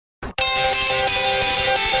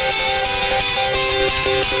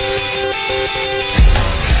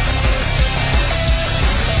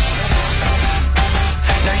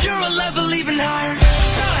Now you're a level even higher.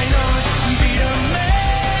 Shine on, be a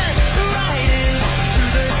man. Right into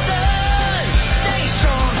the sun. Stay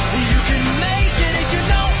strong, you can make it if you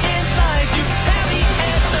know inside you have the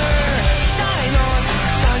answer. Shine on,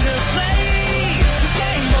 time to play.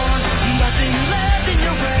 Game on, nothing left in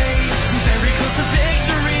your way. Very close to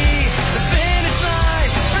victory. The finish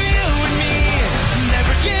line for you and me.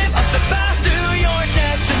 Never give up the path to your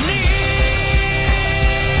destiny.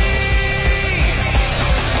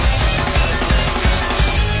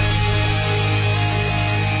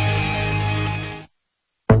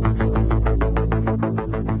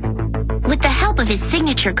 With the help of his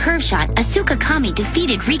signature curve shot, Asuka Kami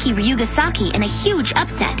defeated Riki Ryugasaki in a huge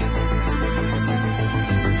upset.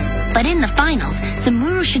 But in the finals,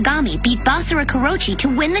 Samuro Shigami beat Basara Kurochi to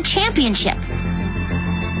win the championship.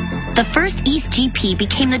 The first East GP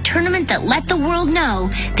became the tournament that let the world know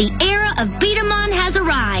the era of Beat-em-on has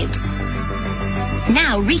arrived.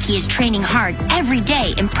 Now Riki is training hard every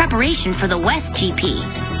day in preparation for the West GP,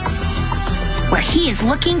 where he is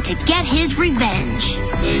looking to get his revenge.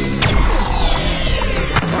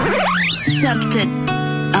 Except that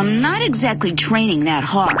I'm not exactly training that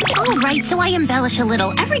hard. Oh, right, so I embellish a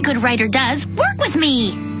little. Every good writer does. Work with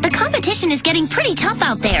me. The competition is getting pretty tough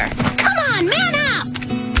out there. Come on, man up!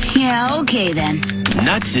 Yeah, okay then.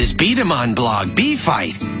 Nuts' Beat-em-on blog,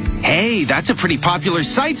 B-Fight. Hey, that's a pretty popular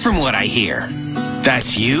site from what I hear.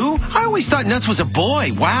 That's you? I always thought Nuts was a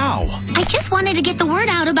boy. Wow. I just wanted to get the word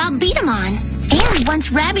out about Beat-em-on. And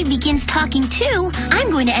once Rabbi begins talking too, I'm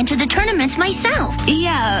going to enter the tournaments myself.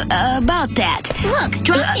 Yeah, about that. Look,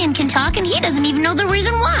 Drosian can talk and he doesn't even know the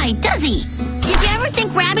reason why, does he? Did you ever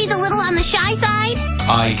think Rabbi's a little on the shy side?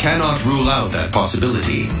 I cannot rule out that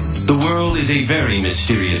possibility. The world is a very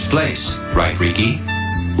mysterious place, right, Riki?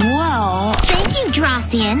 Well... Thank you,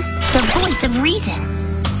 Drosian, the voice of reason.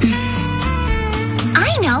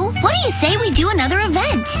 I know. What do you say we do another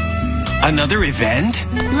event? Another event?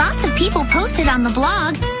 Lots of people posted on the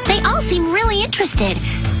blog. They all seem really interested.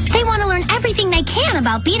 They want to learn everything they can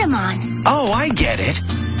about Beat-em-on. Oh, I get it.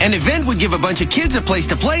 An event would give a bunch of kids a place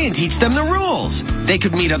to play and teach them the rules. They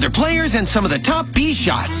could meet other players and some of the top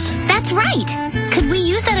B-shots. That's right. Could we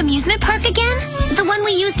use that amusement park again? The one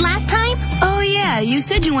we used last time? Oh yeah, you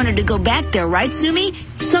said you wanted to go back there, right, Sumi?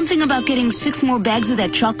 Something about getting 6 more bags of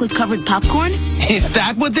that chocolate-covered popcorn? Is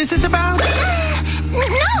that what this is about?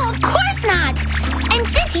 No, of course not. And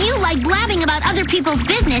since you like blabbing about other people's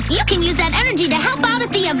business, you can use that energy to help out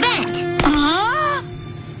at the event.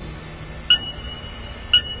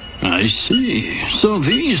 I see. So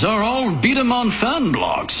these are all Beat-em-on fan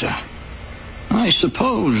blogs. I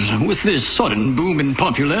suppose with this sudden boom in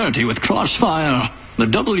popularity with Crossfire, the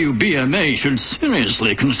WBMA should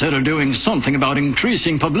seriously consider doing something about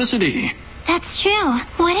increasing publicity. That's true.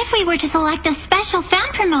 What if we were to select a special fan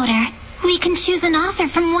promoter? We can choose an author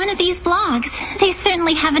from one of these blogs. They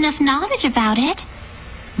certainly have enough knowledge about it.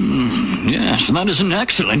 Yes, that is an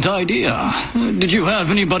excellent idea. Did you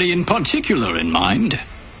have anybody in particular in mind?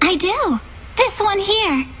 I do. This one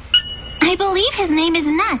here. I believe his name is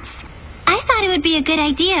Nuts. I thought it would be a good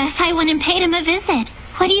idea if I went and paid him a visit.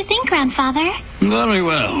 What do you think, Grandfather? Very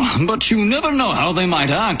well, but you never know how they might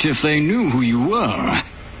act if they knew who you were.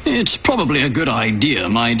 It's probably a good idea,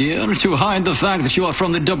 my dear, to hide the fact that you are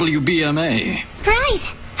from the WBMA.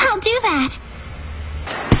 Right. I'll do that.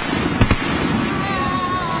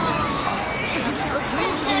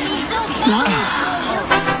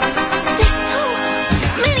 There's so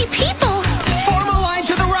many people. Form a line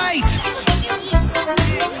to the right.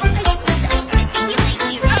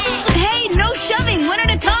 Hey, no shoving, one at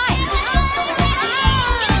a time.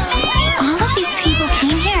 All of these people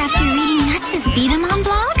came here after reading Nuts' Beat-em-on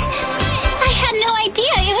blog? I had no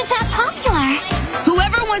idea it was that popular.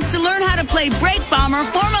 Whoever wants to learn how to play Break Bomber,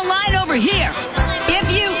 form a line over here. If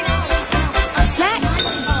you... What's that?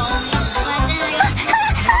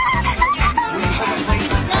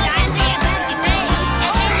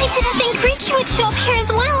 I didn't think Riki would show up here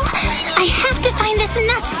as well. I have to find this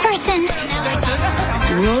Nuts person.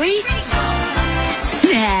 Really?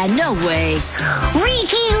 Nah, no way.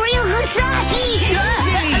 Riki Ryugasaki!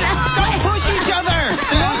 Don't push each other.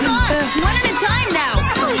 Hold on, one at a time now.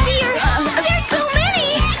 Oh dear, there's so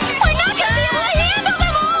many! We're not gonna be able to handle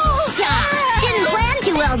them all! Didn't plan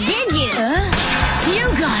too well, did you?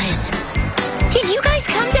 You guys. Did you guys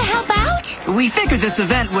come to help out? We figured this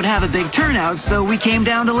event would have a big turnout, so we came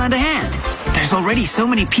down to lend a hand. There's already so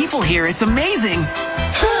many people here, it's amazing.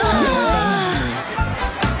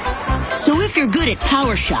 So if if you're good at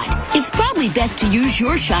power shot, it's probably best to use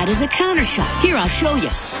your shot as a counter shot. Here, I'll show you.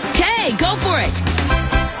 Okay, go for it.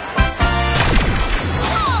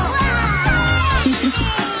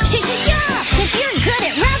 If you're good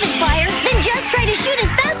at rapid fire, then just try to shoot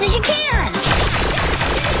as fast as you can.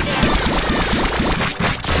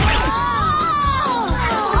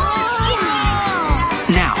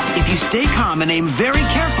 Now, if you stay calm and aim very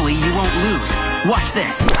carefully, you won't lose. Watch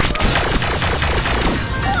this.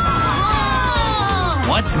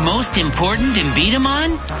 What's most important in beat 'em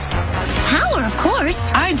on? Power, of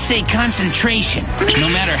course. I'd say concentration. No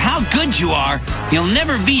matter how good you are, you'll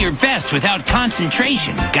never be your best without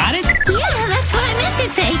concentration. Got it? Yeah, that's what I meant to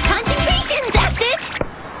say. Concentration, that's it.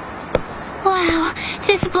 Wow,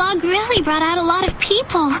 this blog really brought out a lot of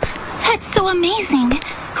people. That's so amazing.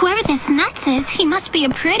 Whoever this Nuts is, he must be a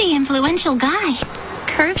pretty influential guy.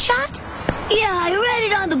 Curve shot? Yeah, I read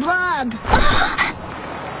it on the blog.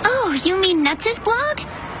 Oh, you mean Nuts' blog?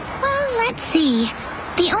 Well, let's see.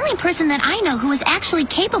 The only person that I know who is actually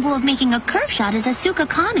capable of making a curve shot is Asuka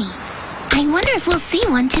Kami. I wonder if we'll see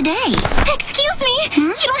one today. Excuse me?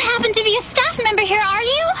 You don't happen to be a staff member here, are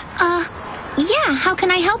you? Yeah, how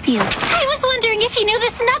can I help you? I was wondering if you knew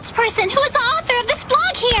this Nuts person who is the author of this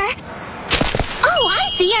blog here. Oh, I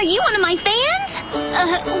see. Are you one of my fans?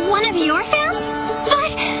 One of your fans?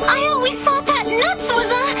 But I always thought that Nuts was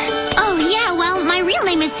a... Oh, yeah, well, my real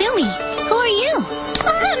name is Sumi. Who are you?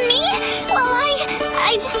 Me? Well,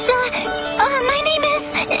 I just, my name is...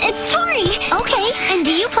 It's Tori. Okay, and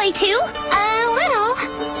do you play too? A little.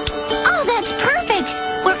 Oh, that's perfect.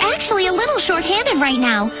 We're actually a little short-handed right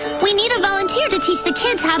now. We need a volunteer to teach the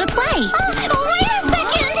kids how to play. Wait a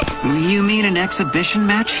second. You mean an exhibition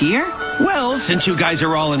match here? Well, since you guys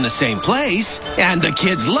are all in the same place, and the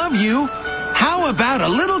kids love you, how about a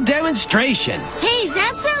little demonstration? Hey,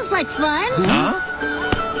 that sounds like fun. Huh?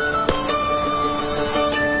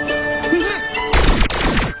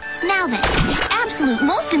 Now then, the absolute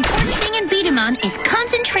most important thing in beat 'em on is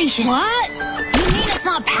concentration. What? You mean it's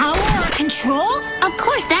not power or control? Of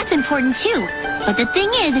course, that's important too. But the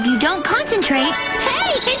thing is, if you don't concentrate...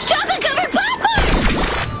 Hey, it's chocolate-covered popcorn!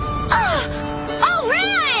 All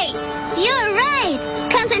right! You're right.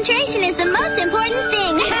 Concentration is the most important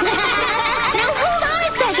thing. Now hold on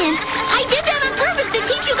a second. I did that on purpose to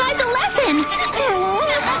teach you guys a lesson.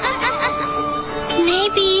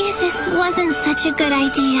 Maybe this wasn't such a good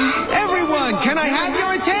idea. Everyone, can I have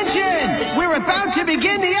your attention? We're about to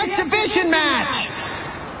begin the exhibition match.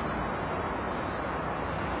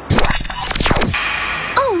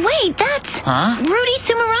 Oh, wait, that's... Huh? Rudy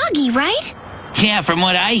Sumeragi, right? Yeah, from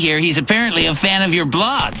what I hear, he's apparently a fan of your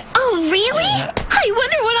blog. Oh, really? I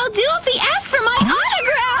wonder what I'll do if he asks for my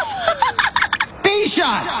autograph.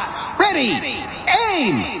 B-shot. Ready.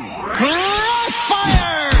 Aim.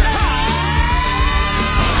 Crossfire.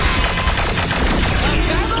 The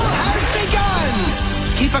battle has begun.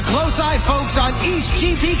 Keep a close eye, folks, on East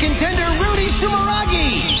GP contender Rudy Sumeragi.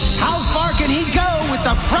 How far can he go with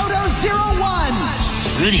the Proto-01?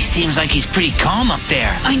 Rudy seems like he's pretty calm up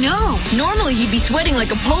there. I know. Normally he'd be sweating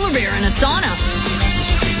like a polar bear in a sauna.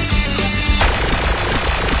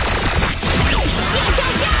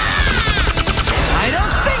 I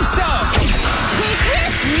don't think so! Take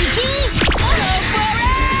this, Riki. Go for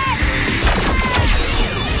it!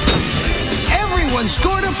 Everyone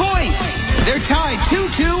scored a point. They're tied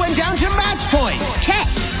 2-2 and down to match point. Okay,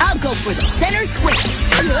 I'll go for the center square.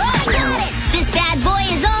 I got it. This bad boy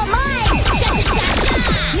is all mine.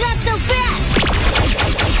 Not so fast.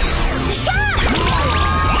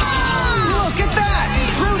 Look at that!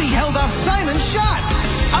 Rudy held off Simon's shots.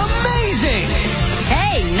 Amazing!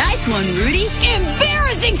 Hey, nice one, Rudy.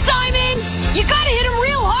 Embarrassing, Simon! You gotta hit him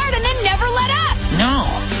real hard and then never let up. No,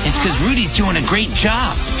 it's because Rudy's doing a great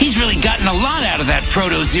job. He's really gotten a lot out of that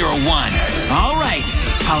Proto-01. All right,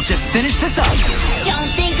 I'll just finish this up. Don't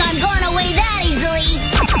think I'm going away that easily.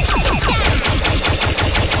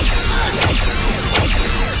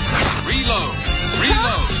 Reload.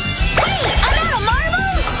 Wait, I'm out of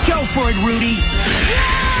marbles? Go for it, Rudy. I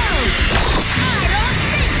don't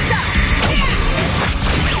think so.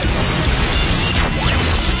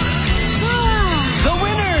 The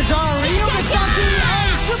winners are Ryugasaki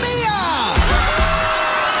and Sumiya!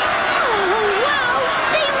 Oh, wow.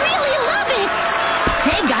 They really love it.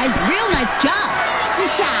 Hey, guys, real nice job.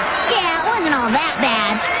 Sasha, yeah, it wasn't all that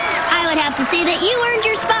bad. I would have to say that you earned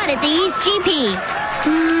your spot at the East GP.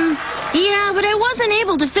 Yeah, but I wasn't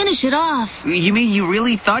able to finish it off. You mean you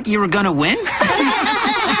really thought you were gonna win?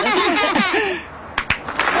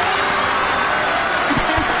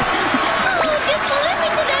 Oh, just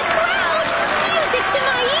listen to that crowd. Music to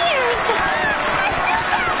my ears.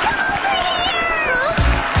 Asuka, come over here.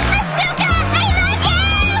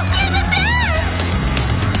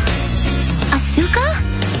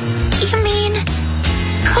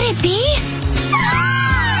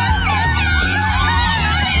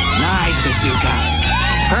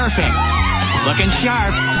 Perfect. Looking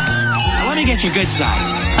sharp. Now let me get your good side.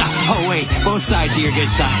 Oh, wait. Both sides of your good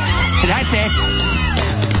side. That's it.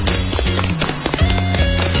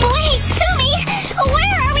 Wait, Sumi!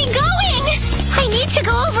 Where are we going? I need to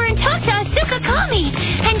go over and talk to Asuka Kami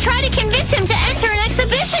and try to convince him to enter an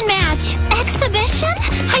exhibition match. Exhibition?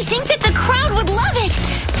 I think that the crowd would love it.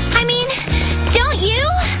 I mean, don't you?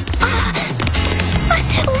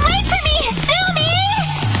 Wait for me, Sumi!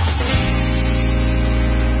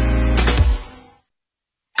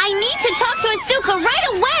 I need to talk to Asuka right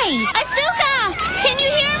away. Asuka, can you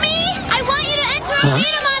hear me? I want you to enter a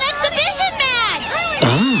Beat 'em on exhibition match.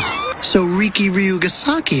 Oh, so Riki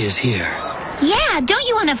Ryugasaki is here. Yeah, don't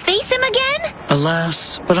you want to face him again?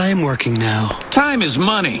 Alas, but I am working now. Time is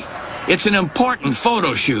money. It's an important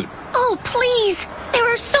photo shoot. Oh, please. There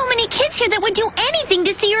are so many kids here that would do anything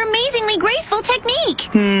to see your amazingly graceful technique.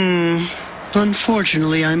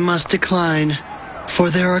 Unfortunately, I must decline. For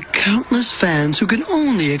there are countless fans who can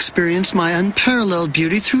only experience my unparalleled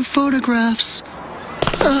beauty through photographs.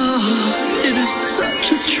 Oh, it is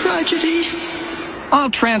such a tragedy. I'll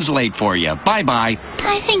translate for you. Bye-bye.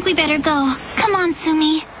 I think we better go. Come on,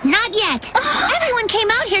 Sumi. Not yet. Everyone came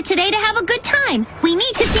out here today to have a good time. We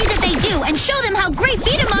need to see that they do and show them how great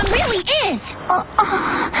Beat 'em on really is. All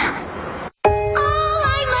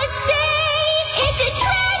I must say, it's a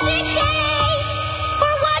tragic day.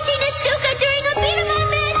 For watching Asuka during a Beat 'em on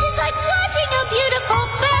match is like watching a beautiful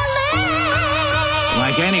ballet.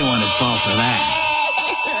 Like anyone would fall for that.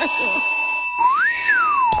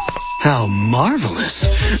 How marvelous!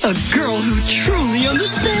 A girl who truly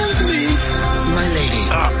understands me! My lady,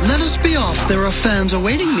 let us be off. There are fans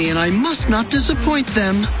awaiting me and I must not disappoint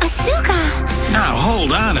them. Asuka! Now,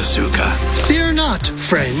 hold on, Asuka. Fear not,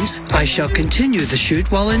 friend. I shall continue the shoot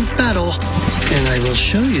while in battle. And I will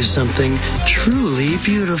show you something truly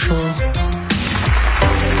beautiful.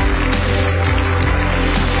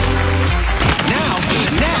 Now,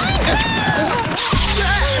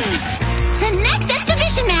 The next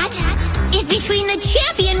exhibition match is between the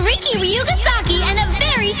champion Riki Ryugasaki and a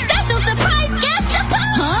very special surprise guest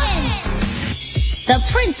opponent! The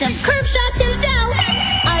Prince of Curve Shots himself,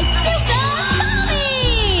 Asuka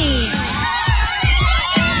Kami!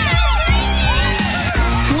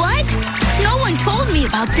 What? No one told me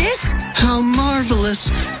about this. How marvelous!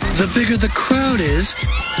 The bigger the crowd is,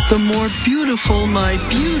 the more beautiful my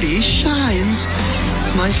beauty shines.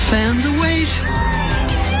 My fans await.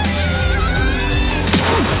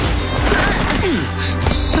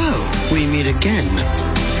 So, we meet again.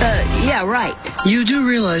 Yeah, right. You do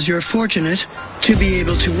realize you're fortunate to be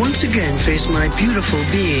able to once again face my beautiful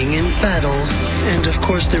being in battle. And of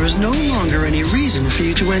course, there is no longer any reason for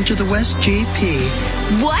you to enter the West GP.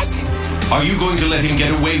 What? Are you going to let him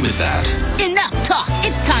get away with that? Enough talk.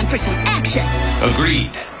 It's time for some action.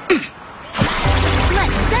 Agreed.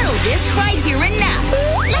 Let's settle this right here and now.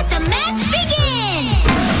 Let the match begin!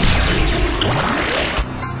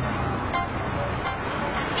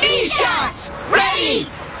 E-shots! Ready!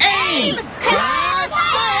 Aim!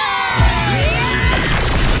 Crossfire!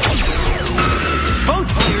 Both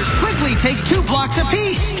players quickly take 2 blocks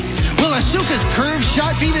apiece. Will Asuka's curve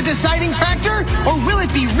shot be the deciding factor, or will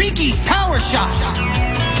it be Riki's power shot?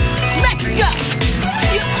 Let's go.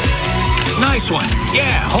 Nice one.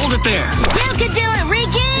 Yeah, hold it there. You can do it,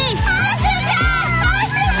 Riki.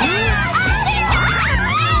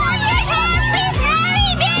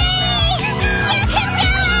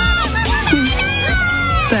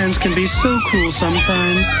 Fans can be so cool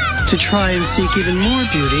sometimes to try and seek even more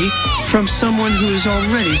beauty from someone who is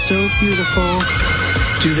already so beautiful.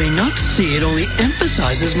 Do they not see it only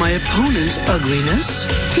emphasizes my opponent's ugliness?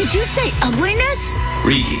 Did you say ugliness?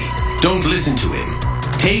 Riki, don't listen to him.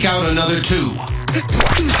 Take out another 2.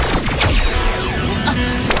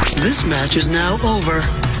 This match is now over.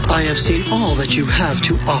 I have seen all that you have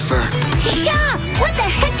to offer. Tisha! What the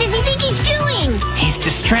heck does he think he's doing? He's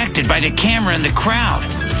distracted by the camera and the crowd.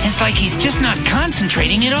 It's like he's just not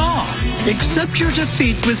concentrating at all. Accept your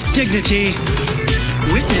defeat with dignity.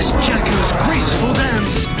 Witness Jakku's graceful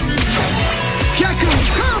dance. Jakku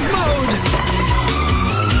curve mode!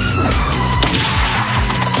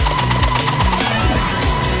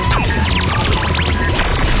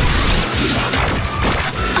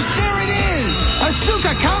 There it is!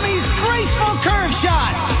 Asuka Kami's graceful curve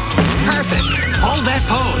shot! Perfect. Hold that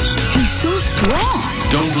pose. He's so strong.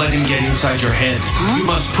 Don't let him get inside your head. You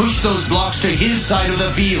must push those blocks to his side of the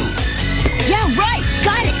field. Yeah, right.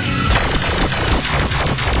 Got it.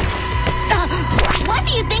 What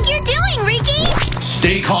do you think you're doing, Riki?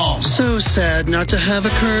 Stay calm. So sad not to have a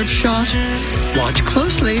curve shot. Watch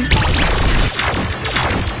closely.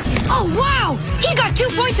 Oh, wow! He got 2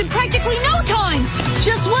 points in practically no time!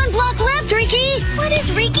 Just 1 block left, Ricky! What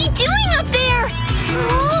is Ricky doing up there?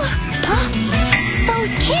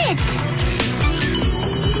 Those kids!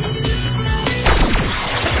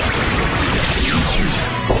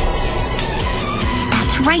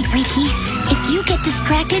 That's right, Ricky. If you get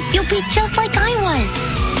distracted, you'll be just like I was.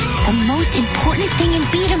 The most important thing in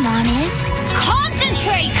Beat 'em On is...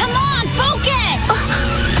 Concentrate! Come on, focus!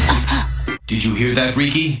 Did you hear that,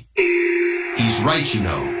 Ricky? He's right, you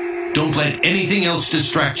know. Don't let anything else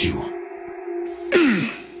distract you.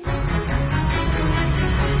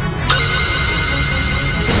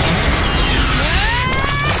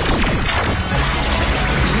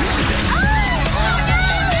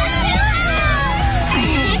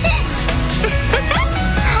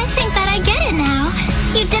 I think that I get it now.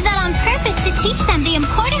 You did that on purpose to teach them the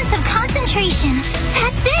importance of concentration.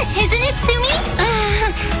 That's it, isn't it, Sumi?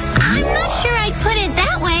 I'm not sure I'd put it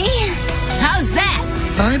that way. How's that?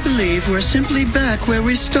 I believe we're simply back where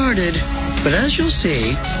we started. But as you'll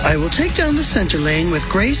see, I will take down the center lane with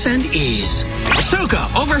grace and ease. Asuka,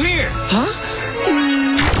 over here! Huh?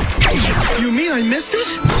 You mean I missed it?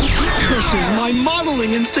 Curses, my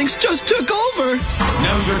modeling instincts just took over.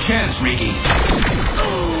 Now's your chance, Ricky.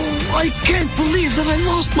 Oh, I can't believe that I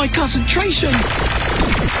lost my concentration.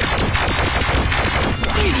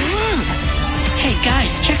 Hey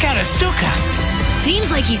guys, check out Asuka. Seems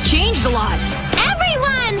like he's changed a lot.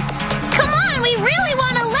 Everyone! Come on, we really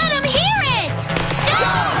want to let him hear it! Go!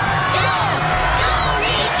 Go! Go,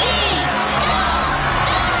 Ricky! Go!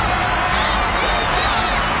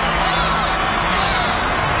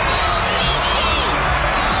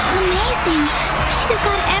 Amazing. She's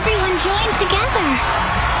got everyone joined together.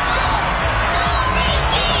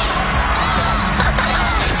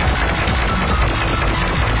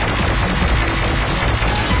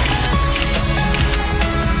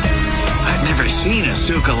 Never seen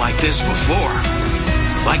Asuka like this before.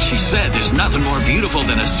 Like she said, there's nothing more beautiful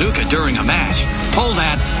than Asuka during a match. Hold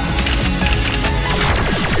that.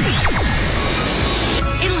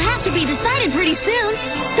 It'll have to be decided pretty soon.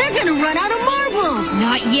 They're gonna run out of marbles.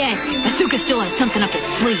 Not yet. Asuka still has something up his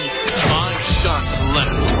sleeve. 5 shots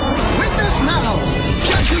left. Witness now,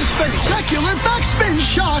 Jackie's spectacular backspin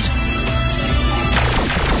shot.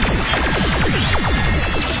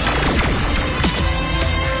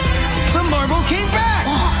 The marble came back!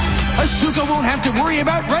 Asuka won't have to worry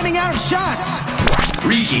about running out of shots!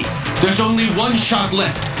 Riki, there's only 1 shot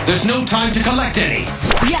left. There's no time to collect any.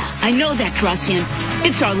 Yeah, I know that, Crossian.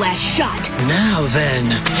 It's our last shot. Now then,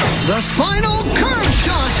 the final curve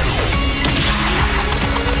shot!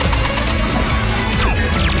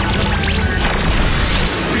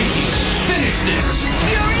 Riki, finish this!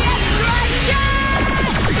 Furious drive shot!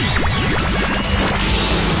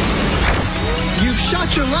 You've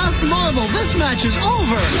shot your last marble. This match is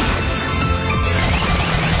over.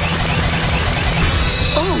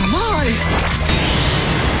 Oh my!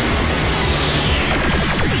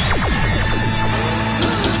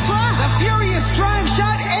 The furious drive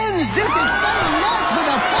shot ends this exciting match with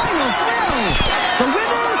a final thrill. The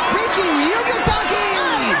winner, Riki Ryugasaki!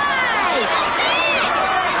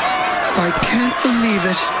 I can't believe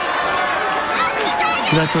it.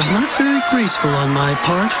 That was not very graceful on my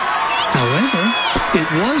part. However, it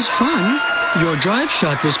was fun. Your drive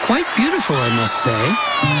shot was quite beautiful, I must say.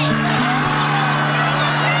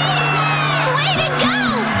 Way to go!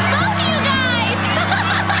 Both you guys!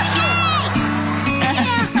 That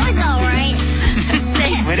was all right.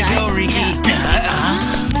 Thanks, Way to guys. go, Riki.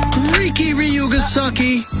 Riki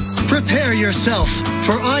Ryugasaki, prepare yourself,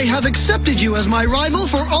 for I have accepted you as my rival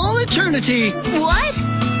for all eternity. What?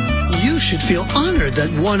 You should feel honored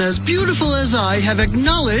that one as beautiful as I have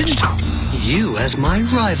acknowledged you as my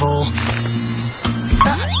rival.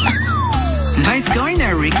 Nice going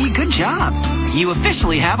there, Riki. Good job. You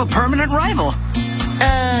officially have a permanent rival.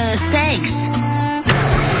 Thanks.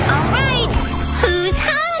 All right, who's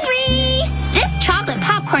hungry? This chocolate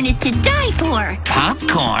popcorn is to die for.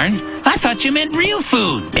 Popcorn? I thought you meant real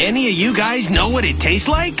food. Any of you guys know what it tastes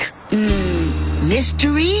like?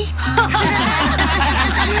 Mystery?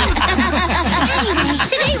 Anyway,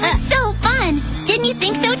 today was so fun. Didn't you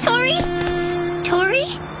think so, Tori? Tori?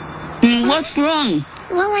 What's wrong?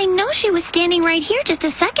 Well, I know she was standing right here just a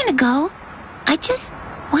second ago. I just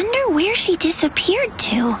wonder where she disappeared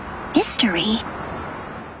to. Mystery.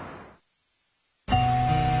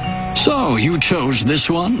 So, you chose this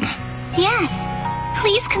one? Yes.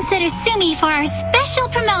 Please consider Sumi for our special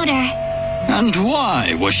promoter. And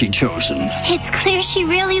why was she chosen? It's clear she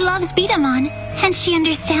really loves Beat 'em On, and she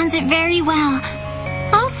understands it very well.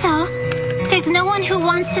 Also, there's There's no one who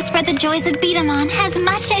wants to spread the joys of Beat-em-on as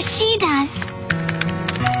much as she does.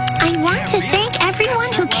 I want to thank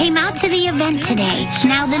everyone who came out to the event today.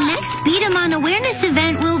 Now the next Beat-em-on awareness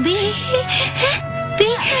event will be...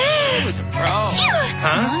 He was a pro.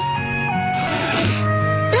 Huh?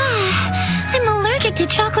 I'm allergic to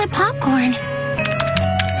chocolate popcorn.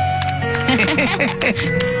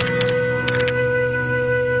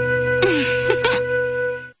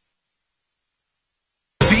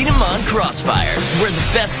 Daman Crossfire, where the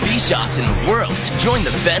best B-shots in the world join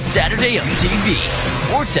the best Saturday on TV.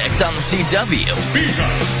 Vortex on the CW.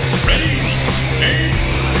 B-shots, ready, aim,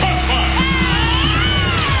 crossfire!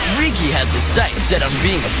 Riki has his sights set on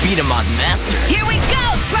being a beat-em-on master. Here we go,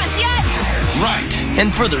 trust yet? Right.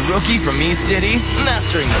 And for the rookie from East City,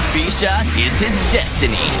 mastering the B-shot is his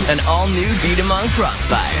destiny. An all-new beat-em-on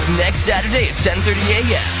Crossfire. Next Saturday at 10:30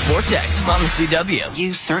 a.m. Vortex on the CW.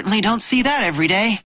 You certainly don't see that every day.